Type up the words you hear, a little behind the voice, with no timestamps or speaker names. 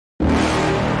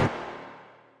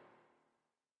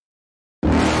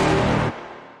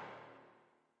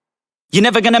You're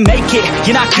never gonna make it,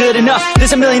 you're not good enough.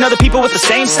 There's a million other people with the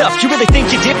same stuff. You really think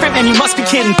you're different? Man, you must be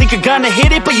kidding. Think you're gonna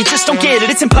hit it, but you just don't get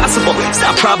it. It's impossible, it's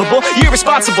not probable, you're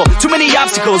irresponsible. Too many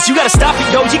obstacles, you gotta stop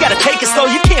it, yo. You gotta take it slow,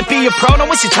 you can't be a pro.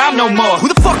 Don't waste your time no more. Who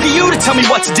the fuck are you to tell me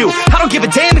what to do? I don't give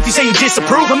a damn if you say you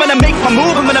disapprove. I'm gonna make my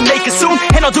move, I'm gonna make it soon.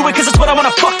 And I'll do it cause it's what I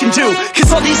wanna fucking do.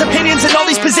 Cause all these opinions and all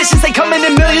these positions, they come in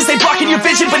millions, they blocking your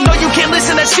vision. But no, you can't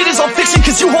listen, that shit is all fiction.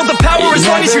 Cause you hold the power as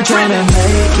long as you're dreaming.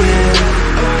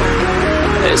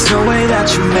 There's no way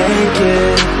that you make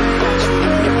it.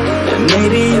 And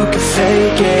maybe you can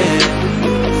fake it,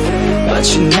 but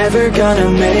you're never gonna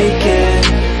make it.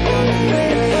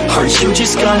 Aren't you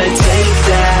just gonna take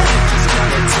that?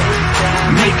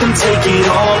 Make them take it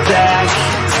all back.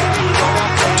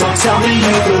 Don't tell me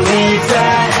you believe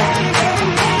that.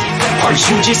 Aren't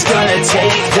you just gonna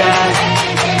take that?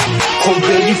 Or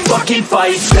will you fucking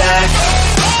fight back?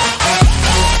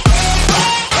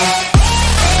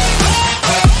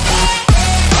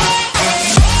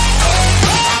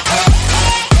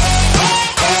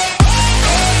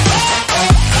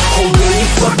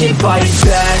 Fucking fight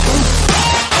back.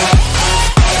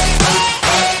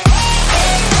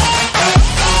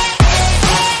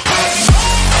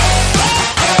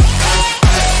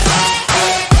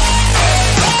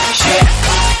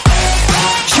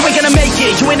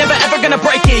 You ain't never ever gonna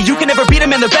break it. You can never beat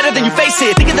them and they're better than you face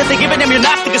it. Thinking that they give a damn, you're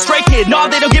not, think a straight kid. No,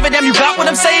 they don't give a damn, you got what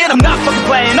I'm saying? I'm not fucking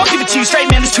playing, I'll give it to you straight,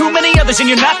 man. There's too many others and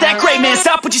you're not that great, man.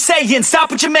 Stop what you're saying, stop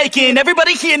what you're making.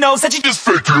 Everybody here knows that you just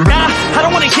faking. Nah, I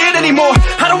don't wanna hear it anymore,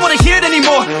 I don't wanna hear it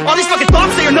anymore. All these fucking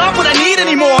thoughts, they are not what I need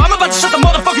anymore. I'm about to shut the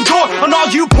motherfucking door on all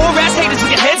you poor ass haters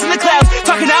with your heads in the clouds,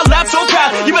 talking out loud so proud.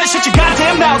 You better shut your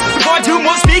goddamn mouth before I do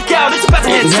more speak out. It's about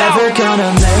to head south. You're never gonna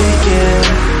make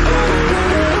it.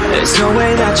 There's no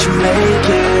way that you make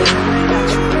it.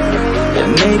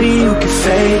 And maybe you can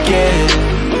fake it,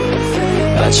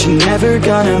 but you're never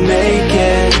gonna make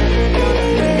it.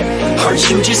 Aren't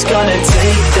you just gonna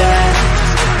take that?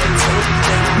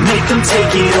 Make them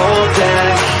take it all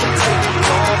back.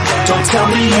 Don't tell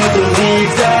me you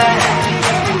believe that.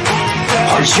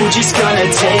 Aren't you just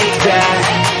gonna take that?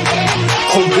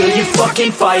 Or will you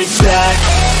fucking fight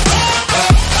back?